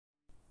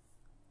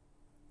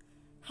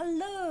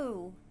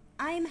Hello,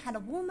 I'm Hannah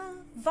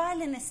Warmer,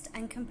 violinist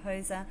and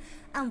composer,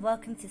 and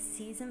welcome to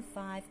season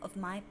 5 of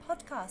my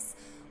podcast,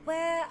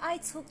 where I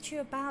talk to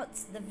you about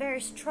the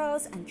various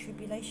trials and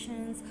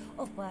tribulations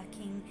of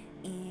working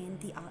in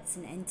the arts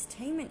and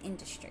entertainment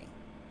industry.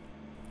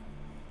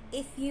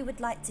 If you would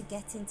like to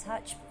get in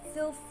touch,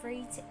 feel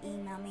free to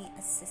email me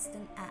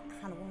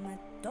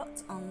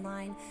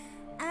assistant@hannahwarmer.online,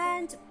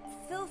 and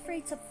feel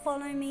free to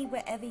follow me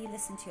wherever you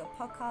listen to your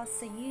podcast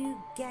so you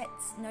get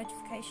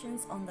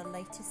notifications on the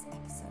latest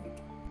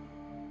episode.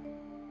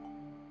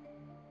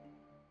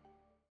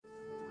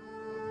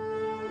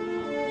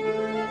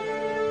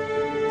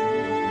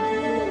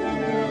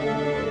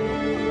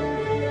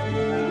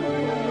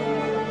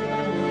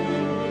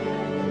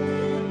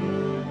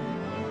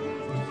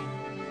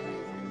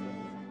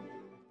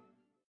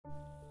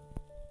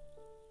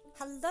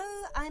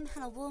 Hello, I'm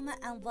Hannah Warmer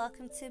and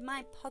welcome to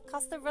my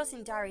podcast, The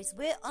Rosin Diaries.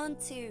 We're on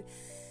to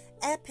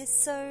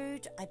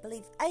episode, I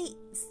believe, 8.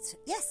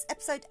 Yes,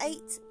 episode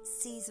 8,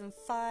 season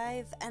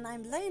 5, and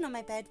I'm laying on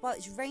my bed while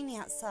it's raining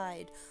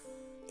outside.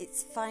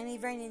 It's finally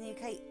raining in the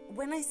UK.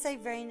 When I say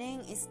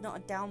raining, it's not a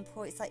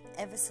downpour, it's like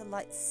ever so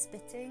light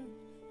spitting,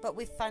 but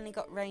we've finally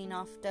got rain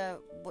after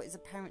what is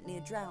apparently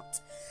a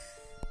drought.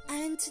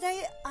 And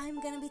today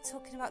I'm going to be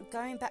talking about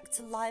going back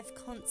to live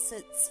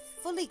concerts,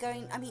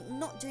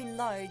 not doing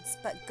loads,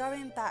 but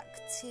going back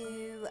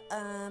to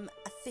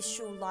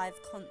official live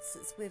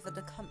concerts with an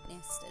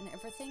accompanist and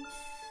everything,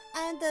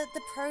 and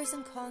the pros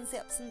and cons, the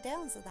ups and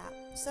downs of that.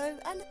 So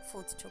I look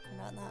forward to talking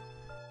about that.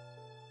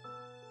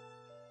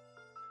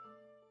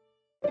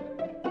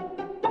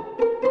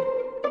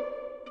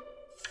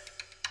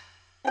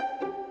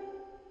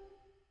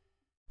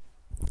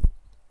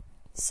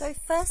 So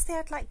firstly,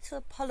 I'd like to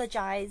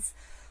apologise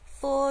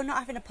for not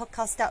having a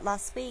podcast out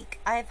last week.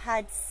 I've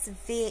had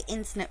severe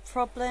internet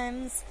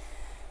problems.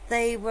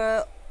 They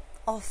were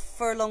off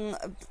for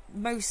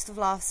most of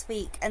last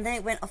week, and then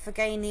it went off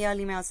again in the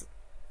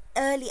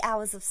early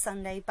hours of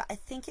Sunday, but I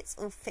think it's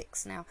all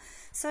fixed now.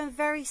 So I'm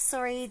very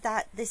sorry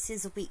that this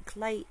is a week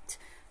late,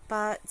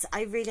 but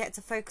I really had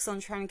to focus on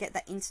trying to get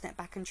that internet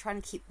back and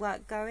trying to keep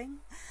work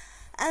going.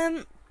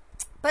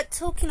 But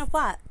talking of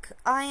work,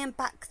 I am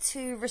back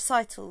to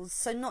recitals,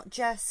 so not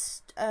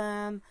just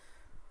a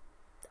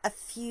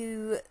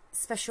few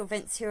special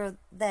events here or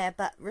there,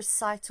 but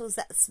recitals.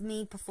 That's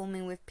me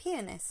performing with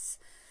pianists.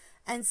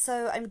 And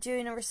so I'm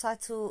doing a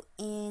recital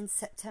in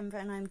September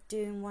and I'm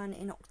doing one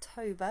in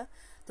October.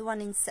 The one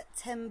in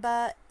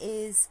September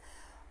is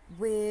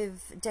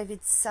with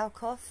David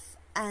Salkoff,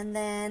 and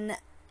then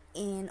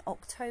in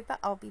October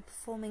I'll be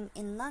performing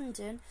in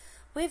London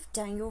with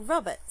Daniel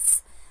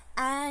Roberts.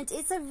 And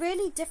it's a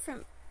really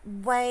different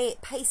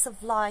pace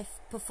of life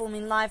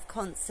performing live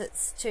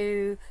concerts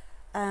to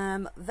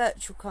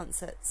virtual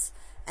concerts.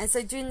 And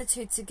so doing the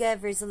two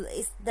together is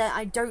that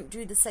I don't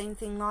do the same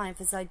thing live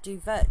as I do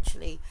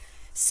virtually.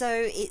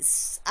 So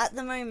it's at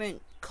the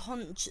moment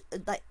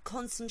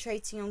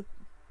concentrating on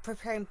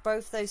preparing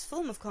both those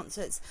form of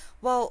concerts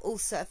while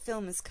also a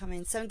film is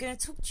coming. So I'm going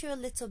to talk to you a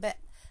little bit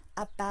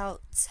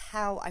about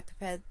how I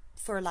prepare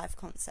for a live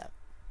concert.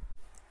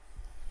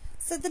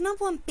 So the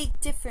number one big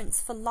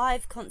difference for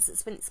live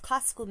concerts when it's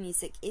classical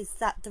music is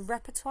that the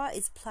repertoire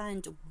is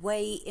planned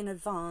way in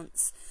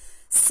advance.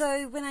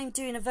 So when I'm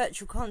doing a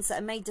virtual concert,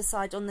 I may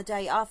decide on the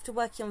day after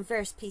working on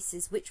various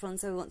pieces which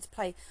ones I want to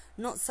play.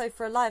 Not so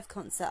for a live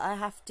concert. I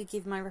have to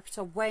give my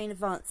repertoire way in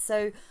advance.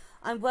 So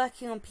I'm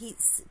working on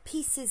pieces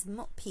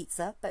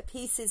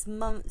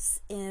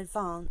months in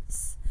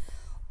advance.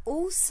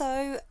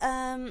 Also,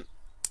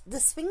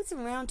 the swings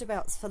and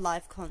roundabouts for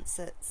live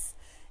concerts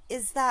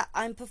is that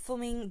I'm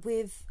performing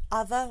with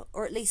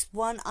or at least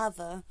one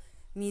other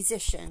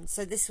musician.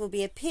 So this will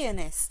be a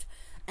pianist,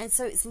 and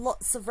so it's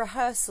lots of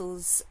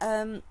rehearsals.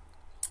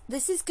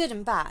 This is good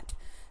and bad.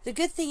 The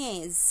good thing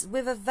is,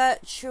 with a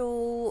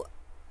virtual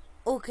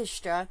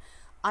orchestra,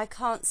 I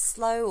can't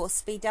slow or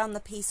speed down the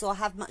piece or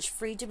have much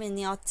freedom in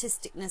the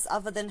artisticness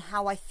other than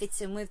how I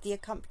fit in with the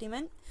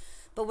accompaniment.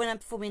 But when I'm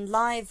performing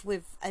live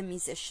with a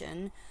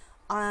musician,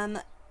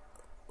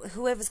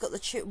 whoever's got the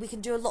tune, we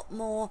can do a lot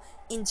more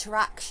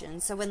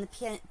interaction. So when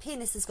the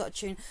pianist has got a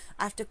tune,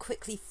 I have to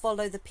quickly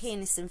follow the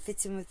pianist and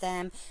fit in with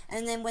them,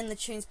 and then when the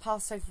tune's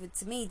passed over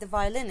to me, the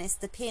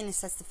violinist, the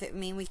pianist has to fit with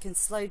me, and we can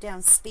slow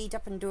down, speed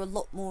up and do a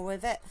lot more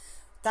with it.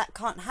 That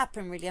can't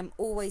happen really. I'm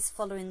always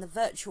following the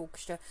virtual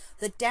orchestra.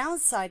 The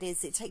downside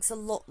is it takes a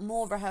lot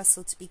more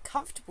rehearsal to be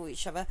comfortable with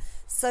each other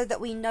so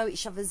that we know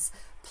each other's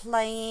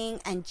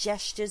playing and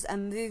gestures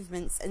and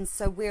movements, and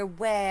so we're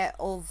aware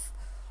of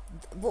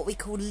what we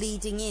call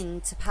leading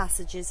into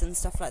passages and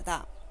stuff like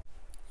that.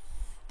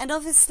 And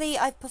obviously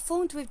I've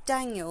performed with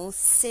Daniel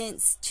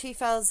since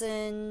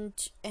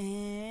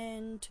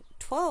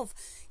 2012.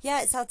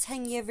 Yeah, it's our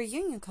 10-year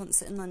reunion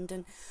concert in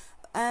London.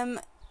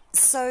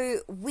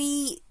 So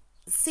we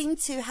seem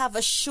to have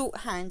a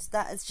shorthand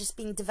that has just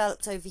been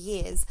developed over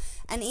years,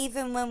 and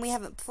even when we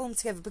haven't performed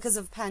together because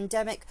of the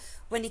pandemic,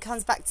 when he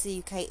comes back to the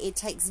UK, it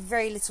takes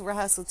very little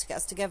rehearsal to get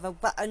us together.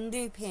 But a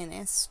new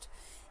pianist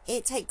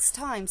it takes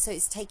time, so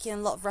it's taking a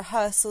lot of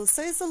rehearsals,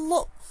 so there's a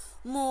lot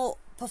more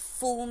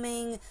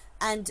performing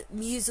and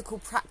musical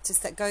practice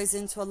that goes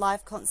into a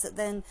live concert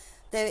than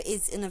there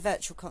is in a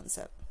virtual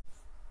concert.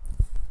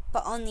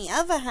 But on the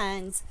other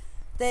hand,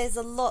 there's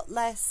a lot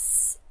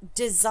less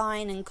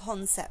design and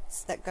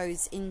concepts that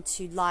goes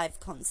into live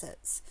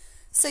concerts.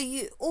 So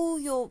all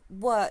your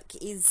work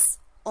is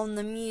on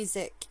the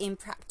music in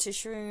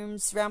practice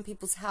rooms, around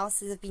people's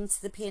houses. I've been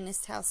to the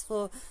Pianist House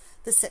for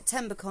the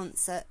September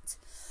concert.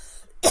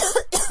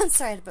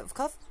 Sorry, I had a bit of a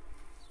cough.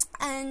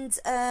 And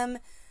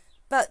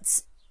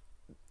but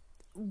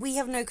we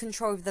have no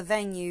control of the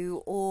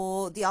venue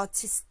or the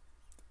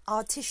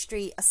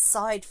artistry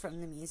aside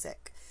from the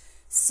music.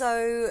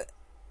 So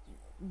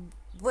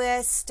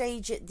where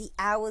the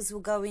hours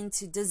will go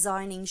into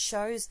designing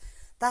shows,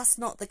 that's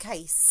not the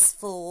case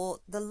for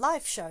the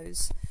live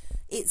shows.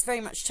 It's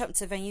very much up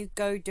to venue,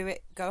 go do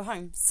it, go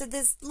home. So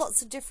there's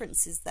lots of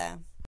differences there.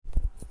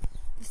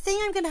 The thing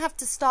I'm going to have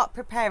to start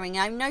preparing,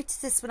 I've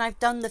noticed this when I've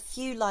done the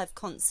few live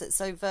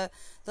concerts over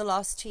the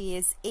last 2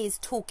 years, is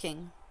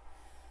talking.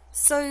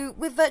 So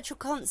with virtual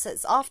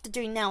concerts, after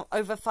doing now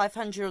over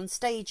 500 on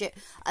stage,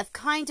 I've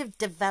kind of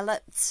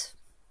developed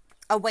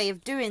a way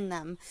of doing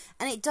them,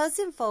 and it does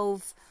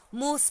involve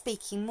more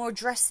speaking, more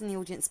addressing the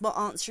audience, more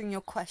answering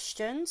your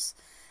questions.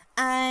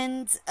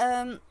 And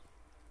I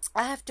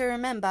have to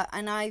remember,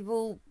 and I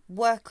will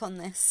work on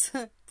this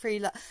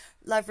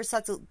pre-live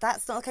recital,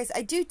 that's not the case.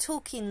 I do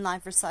talk in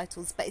live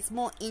recitals, but it's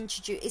more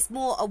it's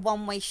more a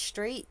one-way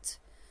street.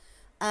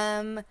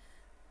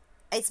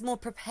 It's more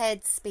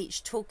prepared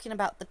speech, talking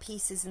about the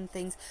pieces and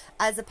things,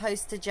 as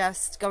opposed to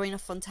just going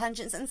off on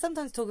tangents, and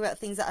sometimes talk about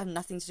things that have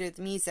nothing to do with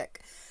the music.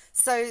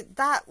 So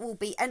that will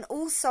be, and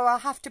also I'll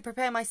have to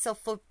prepare myself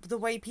for the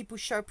way people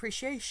show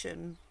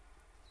appreciation.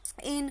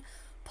 In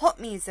pop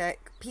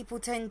music, people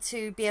tend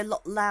to be a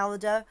lot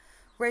louder,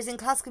 whereas in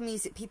classical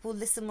music, people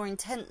listen more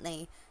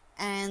intently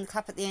and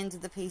clap at the end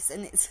of the piece.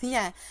 And it's,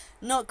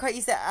 not quite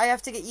used to, I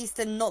have to get used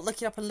to not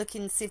looking up and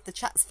looking to see if the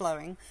chat's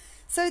flowing.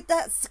 So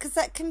that's, because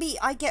that can be,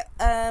 I get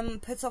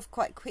put off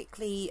quite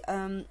quickly.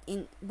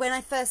 When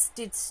I first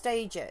did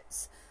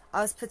stages,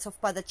 I was put off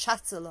by the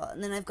chat a lot,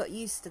 and then I've got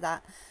used to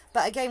that.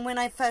 But again, when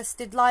I first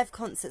did live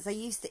concerts, I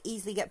used to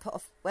easily get put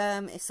off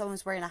if someone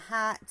was wearing a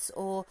hat,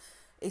 or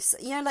if,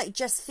 like,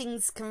 just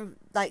things can,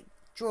 like,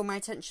 draw my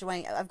attention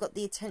away. I've got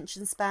the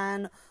attention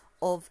span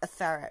of a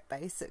ferret,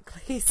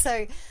 basically.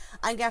 So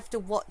I'm going to have to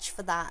watch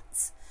for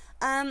that.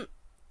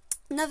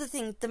 Another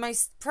thing,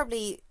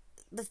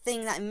 the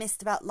thing that I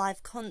missed about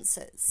live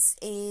concerts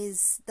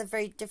is the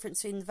very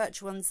difference between the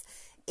virtual ones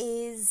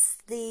is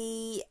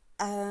the,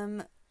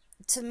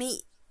 to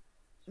me,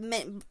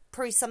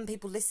 probably some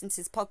people listen to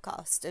this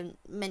podcast and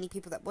many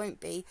people that won't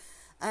be,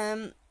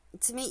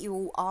 to meet you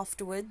all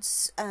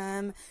afterwards,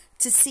 to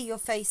see your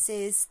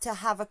faces, to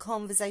have a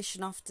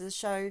conversation after the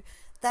show,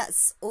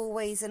 that's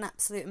always an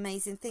absolute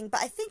amazing thing.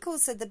 But I think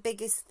also the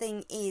biggest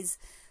thing is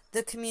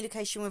the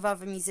communication with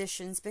other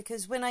musicians,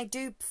 because when I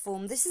do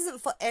perform, this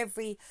isn't for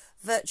every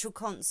virtual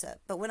concert,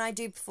 but when I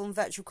do perform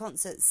virtual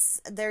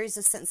concerts, there is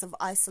a sense of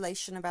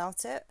isolation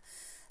about it.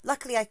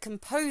 Luckily, I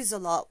compose a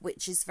lot,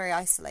 which is very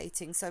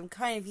isolating, so I'm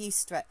kind of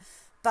used to it.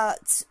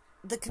 But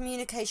the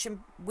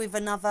communication with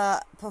another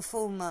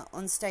performer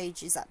on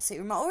stage is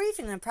absolutely remarkable, or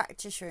even in a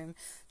practice room,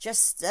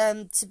 just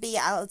to be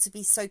able to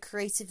be so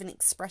creative and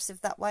expressive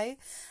that way.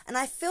 And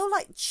I feel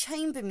like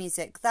chamber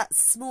music, that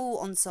small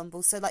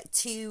ensemble, so like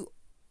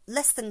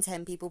less than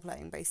 10 people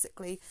playing,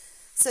 basically.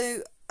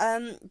 So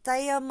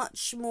they are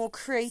much more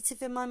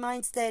creative in my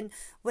mind than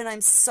when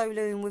I'm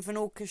soloing with an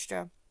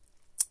orchestra.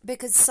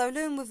 Because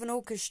soloing with an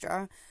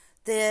orchestra,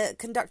 the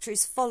conductor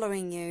is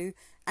following you,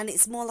 and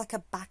it's more like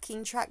a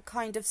backing track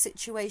kind of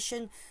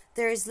situation.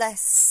 There is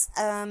less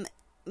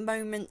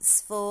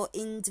moments for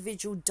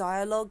individual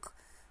dialogue,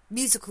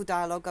 musical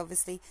dialogue,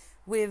 obviously,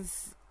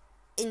 with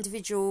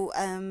individual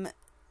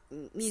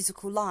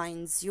musical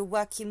lines. You're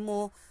working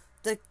more,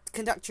 the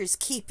conductor is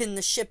keeping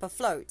the ship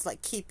afloat,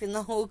 like keeping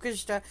the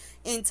orchestra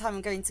in time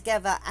and going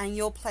together, and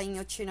you're playing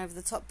your tune over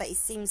the top, but it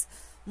seems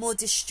more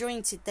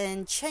disjointed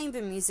than chamber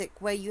music,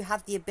 where you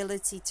have the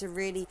ability to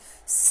really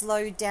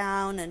slow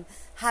down and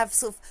have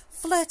sort of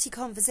flirty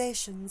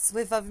conversations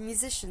with other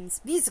musicians,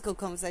 musical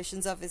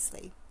conversations,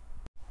 obviously.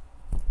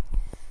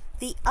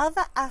 The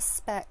other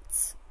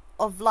aspect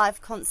of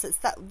live concerts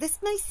that this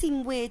may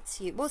seem weird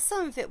to you, well,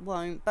 some of it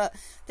won't, but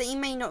that you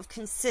may not have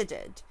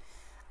considered,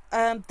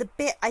 the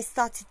bit I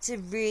started to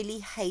really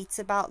hate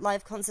about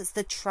live concerts,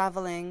 the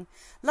travelling.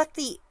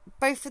 Luckily,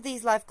 both of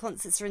these live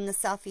concerts are in the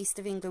southeast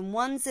of England.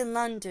 One's in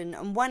London,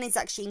 and one is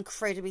actually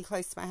incredibly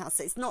close to my house,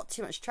 so it's not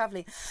too much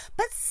travelling.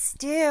 But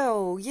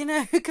still,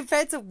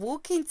 compared to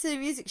walking to a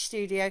music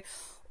studio,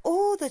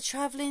 all the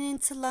travelling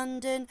into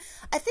London.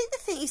 I think the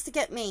thing that used to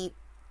get me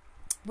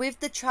with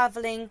the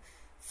travelling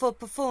for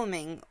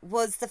performing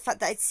was the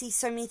fact that I'd see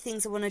so many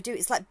things I want to do.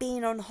 It's like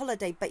being on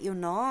holiday, but you're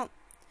not.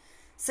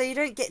 So you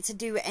don't get to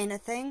do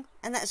anything,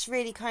 and that's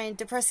really kind of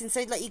depressing.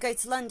 So like you go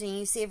to London and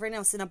you see everyone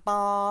else in a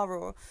bar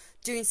or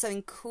doing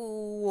something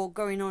cool or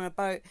going on a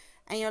boat,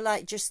 and you're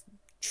like just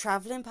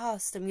traveling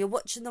past them. You're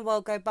watching the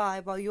world go by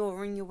while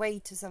you're on your way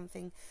to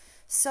something.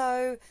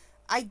 So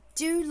I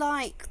do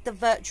like the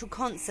virtual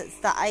concerts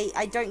that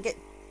I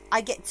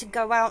get to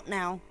go out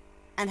now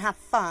and have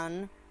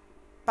fun.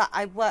 But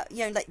I work,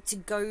 like to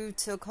go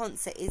to a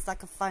concert is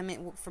like a 5-minute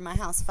walk from my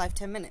house,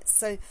 5-10 minutes.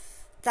 So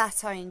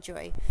that I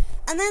enjoy.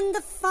 And then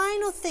the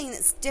final thing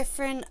that's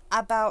different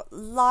about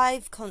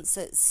live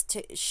concerts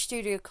to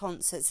studio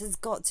concerts has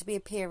got to be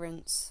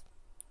appearance.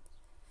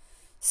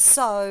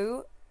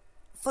 So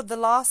for the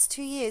last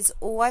 2 years,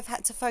 all I've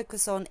had to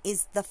focus on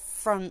is the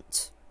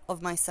front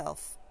of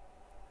myself.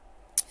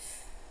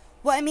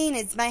 What I mean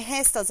is my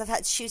hairstyles, I've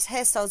had to choose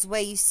hairstyles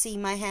where you see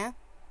my hair.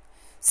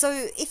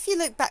 So if you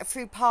look back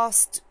through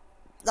past,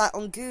 like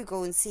on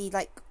Google and see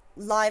like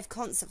live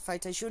concert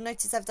photos, you'll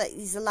notice I've like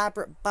these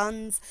elaborate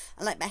buns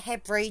and like my hair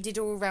braided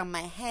all around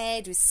my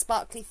head with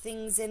sparkly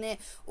things in it,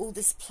 all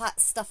this plait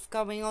stuff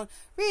going on,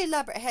 really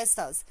elaborate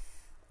hairstyles.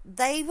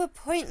 They were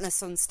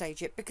pointless on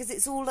stage because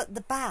it's all at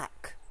the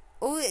back.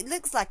 All it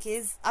looks like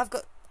is I've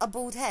got a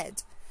bald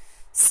head.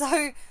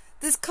 So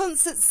this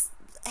concert's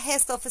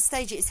hairstyle for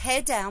stage, it's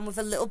hair down with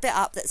a little bit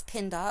up that's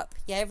pinned up.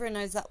 Yeah, everyone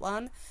knows that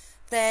one.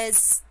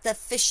 There's the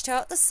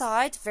fishtail at the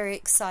side, very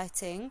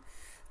exciting.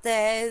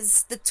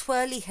 There's the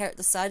twirly hair at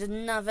the side,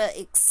 another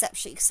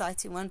exceptionally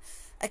exciting one.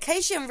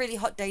 Occasionally on really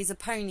hot days, a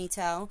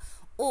ponytail.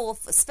 Or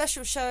for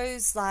special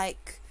shows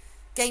like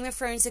Game of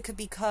Thrones, it could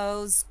be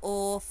curls.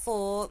 Or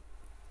for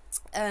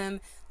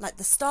like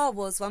the Star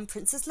Wars one,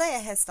 Princess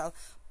Leia hairstyle.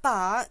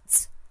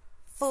 But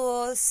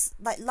for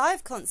like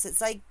live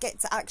concerts, I get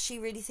to actually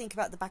really think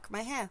about the back of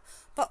my hair.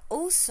 But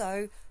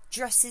also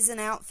dresses and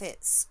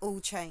outfits all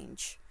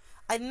change.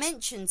 I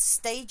mentioned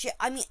stage.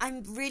 I mean,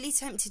 I'm really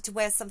tempted to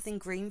wear something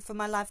green for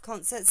my live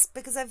concerts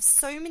because I have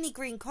so many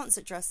green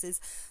concert dresses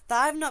that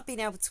I've not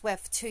been able to wear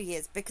for 2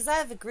 years because I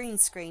have a green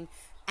screen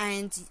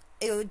and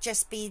it would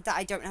just be that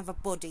I don't have a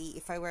body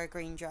if I wear a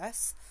green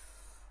dress.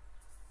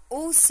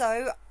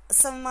 Also,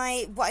 some of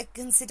my, what I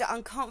consider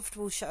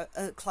uncomfortable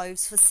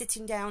clothes for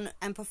sitting down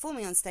and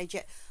performing on stage,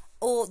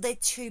 or they're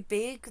too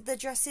big, the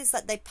dresses,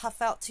 like they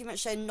puff out too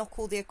much, they knock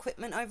all the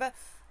equipment over.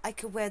 I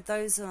could wear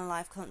those on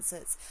live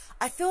concerts.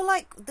 I feel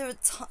like the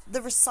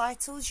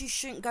recitals, you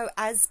shouldn't go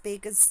as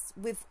big as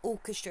with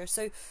orchestra.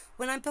 So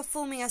when I'm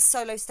performing a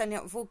solo standing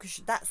up with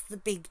orchestra, that's the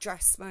big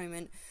dress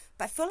moment.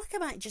 But I feel like I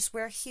might just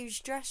wear a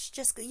huge dress,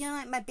 just,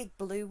 like my big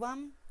blue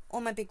one or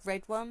my big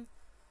red one,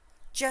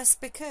 just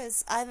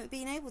because I haven't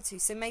been able to.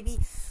 So maybe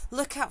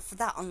look out for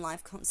that on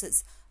live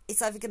concerts.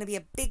 It's either going to be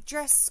a big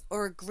dress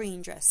or a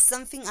green dress,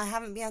 something I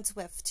haven't been able to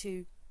wear for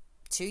two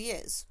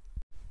years.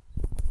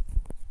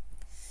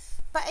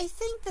 But I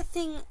think the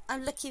thing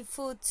I'm looking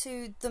forward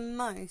to the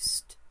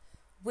most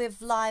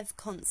with live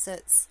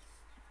concerts,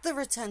 the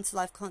return to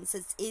live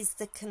concerts, is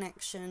the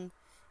connection.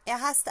 It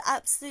has to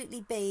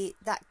absolutely be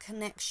that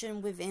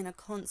connection within a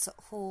concert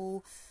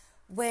hall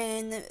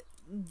when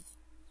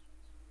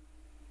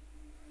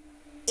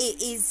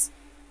it is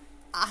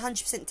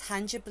 100%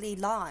 tangibly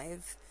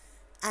live,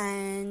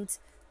 and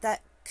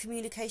that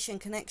communication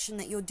connection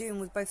that you're doing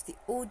with both the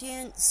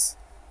audience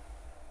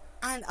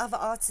and other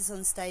artists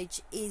on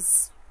stage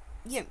is,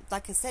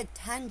 like I said,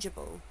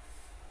 tangible.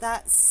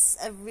 That's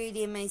a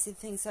really amazing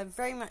thing. So I'm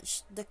very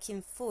much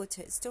looking forward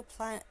to it. Still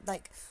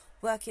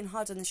working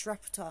hard on this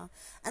repertoire.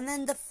 And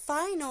then the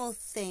final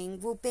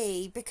thing will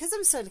be, because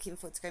I'm so looking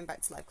forward to going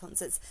back to live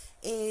concerts,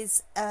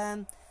 is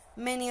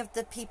many of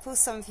the people,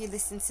 some of you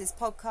listening to this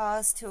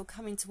podcast, who are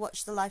coming to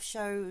watch the live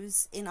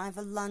shows in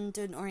either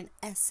London or in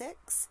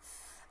Essex.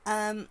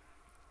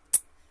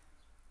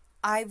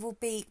 I will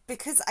be,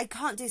 because I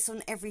can't do this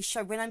on every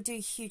show. When I'm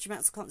doing huge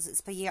amounts of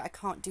concerts per year, I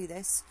can't do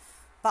this.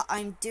 But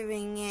I'm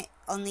doing it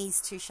on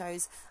these 2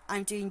 shows.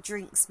 I'm doing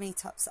drinks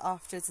meetups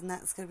afterwards, and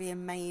that's going to be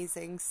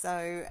amazing.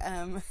 So,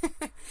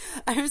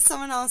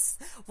 someone else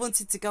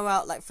wanted to go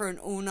out for an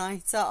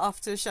all-nighter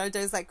after a show. I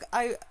was like,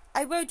 I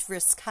won't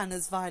risk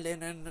Hannah's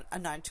violin and a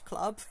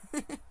nightclub.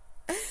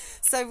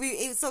 So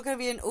it's not going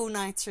to be an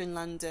all-nighter in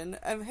London.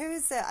 Who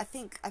is it? I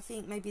think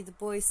maybe the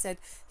boy said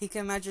he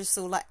can imagine us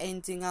all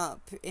ending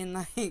up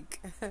in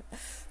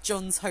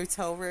John's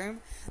hotel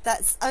room.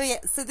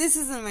 So this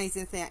is an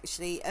amazing thing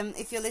actually.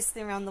 If you're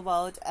listening around the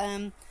world,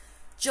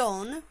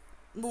 John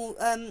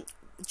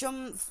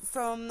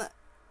from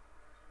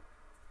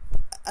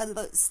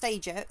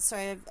Stage It.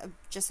 Sorry, I've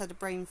just had a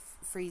brain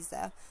freeze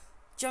there.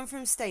 John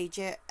from Stage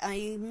It.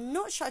 I'm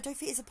not sure. I don't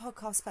think he's a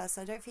podcast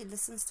person. I don't think he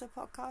listens to a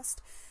podcast.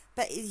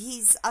 But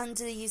he's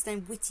under the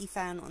username Witty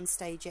Fan on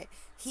Stage It.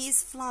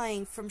 He's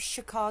flying from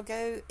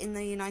Chicago in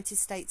the United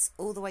States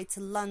all the way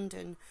to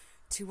London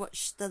to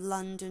watch the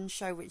London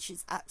show, which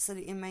is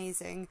absolutely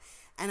amazing.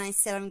 And I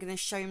said I'm going to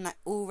show him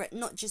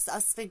not just, I'll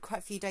spend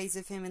quite a few days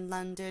with him in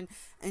London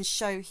and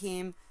show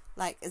him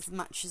as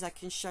much as I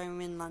can show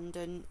him in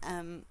London.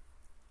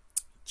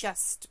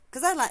 Just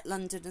because I like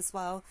London as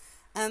well.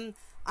 I'm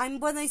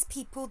one of those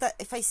people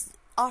that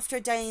after a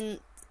day in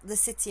the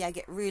city, I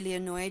get really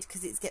annoyed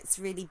because it gets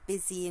really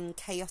busy and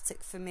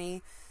chaotic for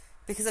me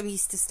because I'm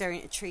used to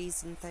staring at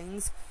trees and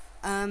things.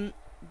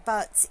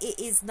 but it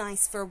is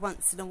nice for a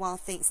once in a while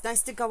thing. It's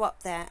nice to go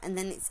up there, and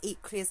then it's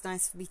equally as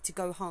nice for me to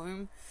go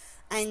home.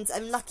 And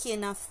I'm lucky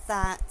enough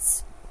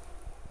that,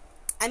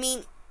 I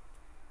mean,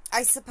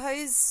 I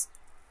suppose,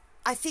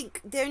 I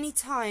think the only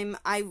time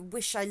I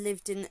wish I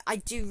lived in, I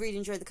do really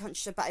enjoy the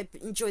countryside, but I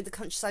enjoy the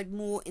countryside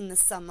more in the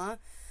summer.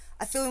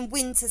 I feel in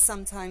winter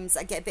sometimes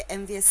I get a bit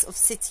envious of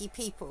city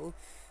people,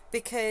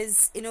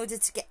 because in order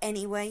to get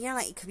anywhere, you know,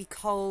 like it could be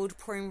cold,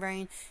 pouring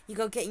rain, you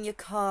go get in your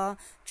car,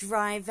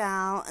 drive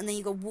out, and then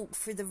you go walk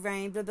through the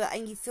rain, blah blah,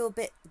 and you feel a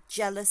bit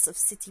jealous of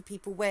city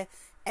people where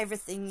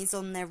everything is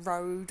on their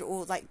road,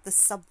 or like the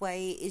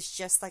subway is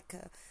just like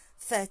a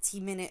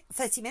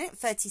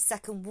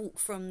 30-second walk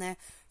from their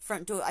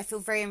front door. I feel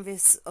very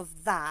envious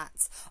of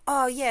that.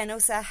 Oh yeah, and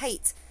also I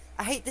hate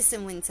this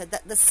in winter,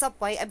 that the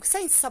subway, I'm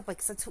saying subway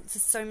because I talk to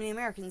so many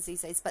Americans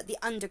these days, but the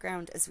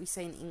underground, as we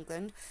say in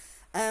England,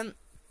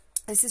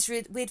 it's this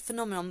weird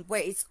phenomenon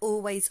where it's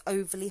always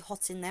overly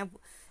hot in there.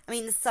 I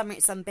mean, in the summer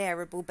it's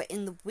unbearable, but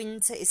in the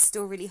winter it's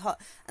still really hot.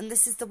 And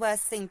this is the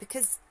worst thing,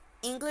 because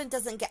England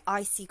doesn't get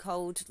icy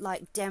cold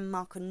like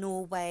Denmark or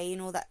Norway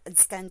and all that, and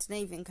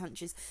Scandinavian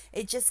countries.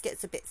 It just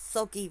gets a bit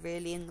soggy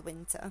really in the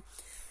winter.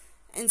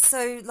 And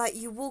so, like,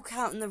 you walk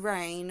out in the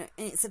rain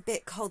and it's a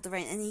bit cold, the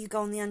rain, and then you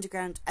go on the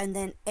underground and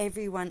then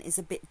everyone is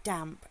a bit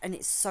damp and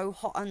it's so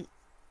hot on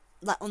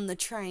the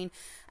train,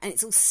 and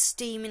it's all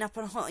steaming up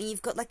and hot, and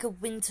you've got like a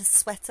winter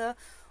sweater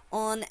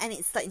on, and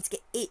it's starting to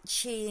get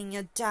itchy and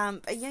you're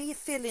damp, and you know, you're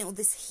feeling all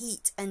this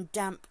heat and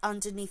damp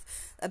underneath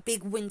a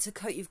big winter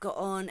coat you've got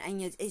on,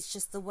 and it's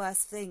just the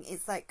worst thing.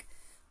 It's like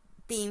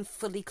being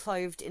fully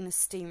clothed in a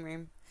steam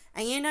room.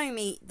 And you know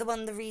me,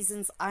 one of the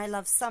reasons I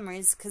love summer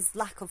is because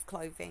lack of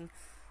clothing.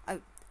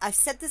 I've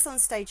said this on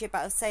stage here, but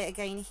I'll say it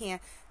again here,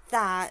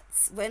 that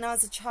when I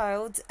was a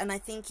child, and I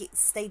think it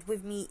stayed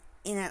with me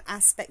in an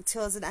aspect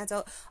till as an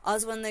adult, I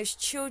was one of those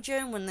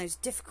children, one of those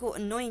difficult,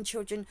 annoying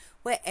children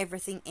where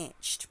everything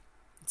itched.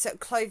 So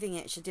clothing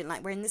itched. I didn't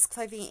like wearing this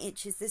clothing, it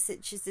itches, this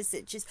itches, this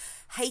itches.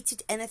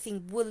 Hated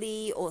anything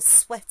woolly or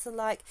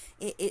sweater-like,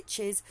 it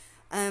itches.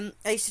 I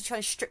used to try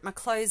and strip my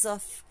clothes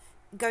off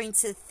going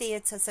to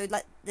theatre. So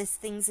like there's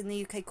things in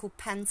the UK called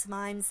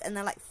pantomimes, and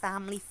they're like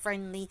family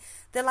friendly.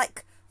 They're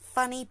like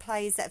funny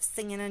plays that have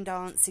singing and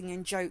dancing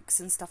and jokes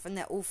and stuff, and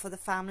they're all for the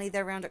family.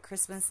 They're around at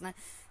Christmas, and I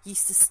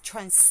used to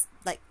try and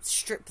like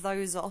strip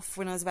those off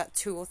when I was about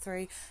 2 or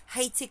 3.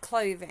 Hated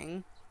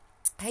clothing,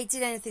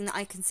 hated anything that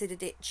I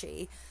considered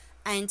itchy,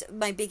 and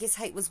my biggest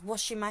hate was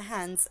washing my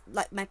hands,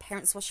 like my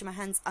parents washing my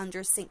hands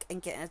under a sink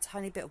and getting a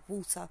tiny bit of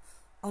water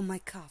on my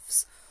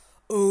cuffs.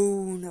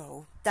 Oh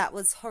no, that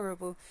was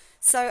horrible.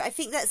 So I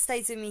think that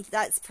stays with me.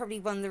 That's probably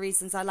one of the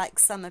reasons I like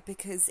summer,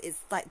 because it's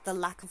like the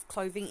lack of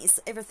clothing.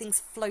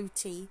 Everything's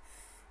floaty.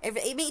 I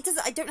mean, it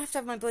doesn't. I don't have to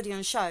have my body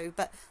on show,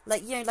 but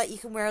like, you know, like you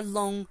can wear a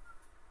long,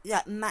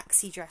 like,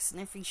 maxi dress and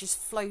everything's just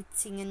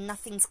floating and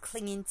nothing's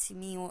clinging to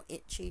me or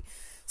itchy.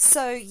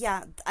 So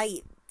yeah,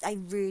 I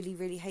really,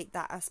 really hate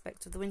that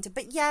aspect of the winter.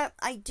 But yeah,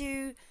 I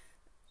do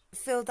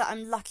feel that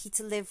I'm lucky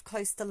to live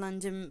close to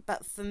London,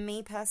 but for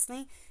me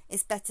personally,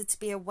 it's better to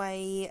be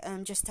away,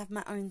 just to have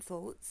my own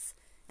thoughts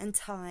and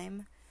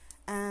time.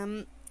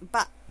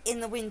 But in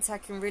the winter, I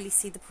can really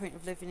see the point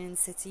of living in the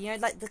city. You know,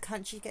 like the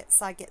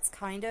countryside gets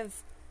kind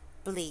of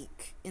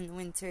bleak in the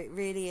winter. It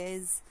really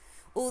is.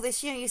 All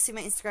this, you know, you see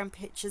my Instagram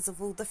pictures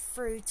of all the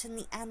fruit and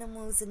the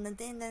animals and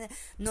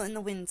not in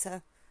the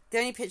winter. The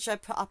only picture I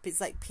put up is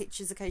like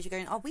pictures occasionally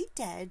going, are we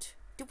dead?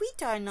 Did we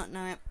die and not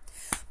know it?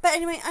 But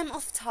anyway, I'm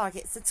off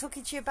target. So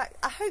talking to you about,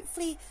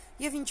 hopefully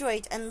you've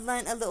enjoyed and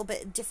learnt a little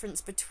bit of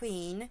difference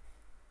between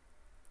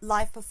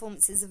live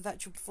performances and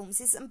virtual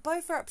performances, and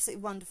both are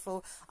absolutely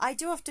wonderful. I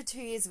do, after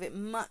 2 years of it,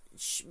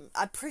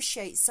 I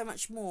appreciate so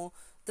much more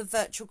the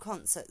virtual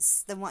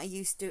concerts than what I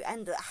used to,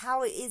 and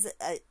how it is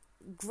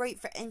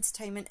great for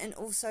entertainment and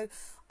also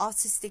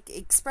artistic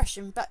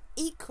expression. But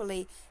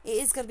equally, it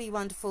is going to be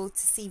wonderful to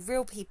see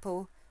real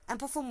people and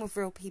perform with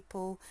real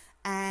people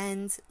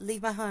and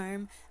leave my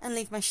home and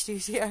leave my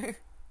studio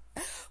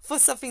for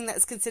something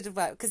that's considered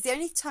work. Because the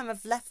only time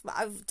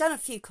I've done a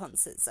few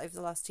concerts over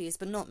the last 2 years,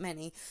 but not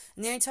many,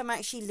 and the only time I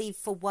actually leave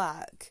for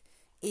work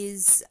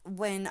is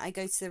when I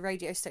go to the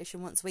radio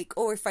station once a week,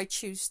 or if I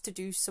choose to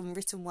do some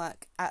written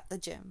work at the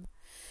gym.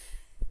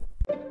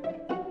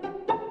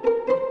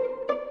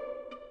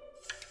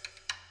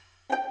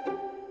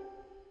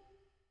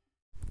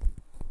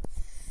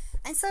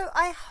 And so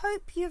I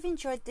hope you've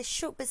enjoyed this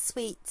short but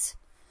sweet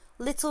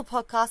little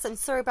podcast. I'm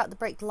sorry about the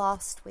break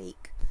last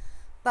week,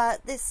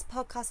 but this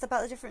podcast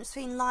about the difference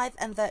between live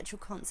and virtual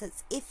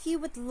concerts. If you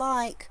would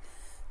like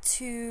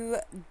to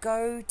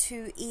go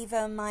to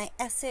either my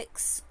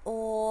Essex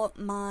or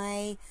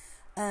my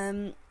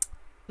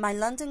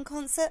London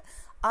concert,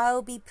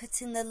 I'll be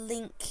putting the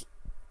link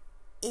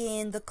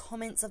in the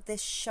comments of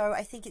this show.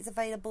 I think it's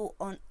available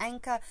on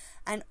Anchor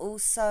and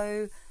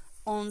also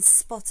on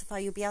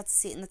Spotify. You'll be able to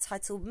see it in the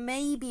title,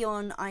 maybe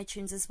on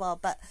iTunes as well,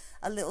 but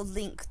a little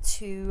link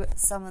to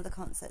some of the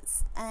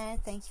concerts.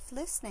 And thank you for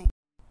listening.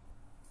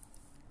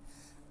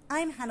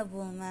 I'm Hannah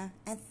Woolmer,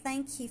 and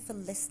thank you for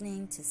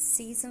listening to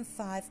Season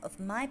 5 of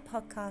my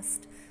podcast,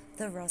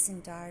 The Rosin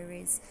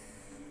Diaries.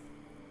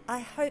 I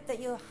hope that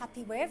you're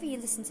happy wherever you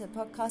listen to the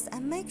podcast,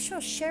 and make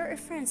sure share it with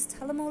friends.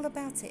 Tell them all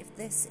about it if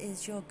this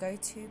is your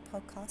go-to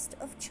podcast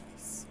of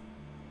choice.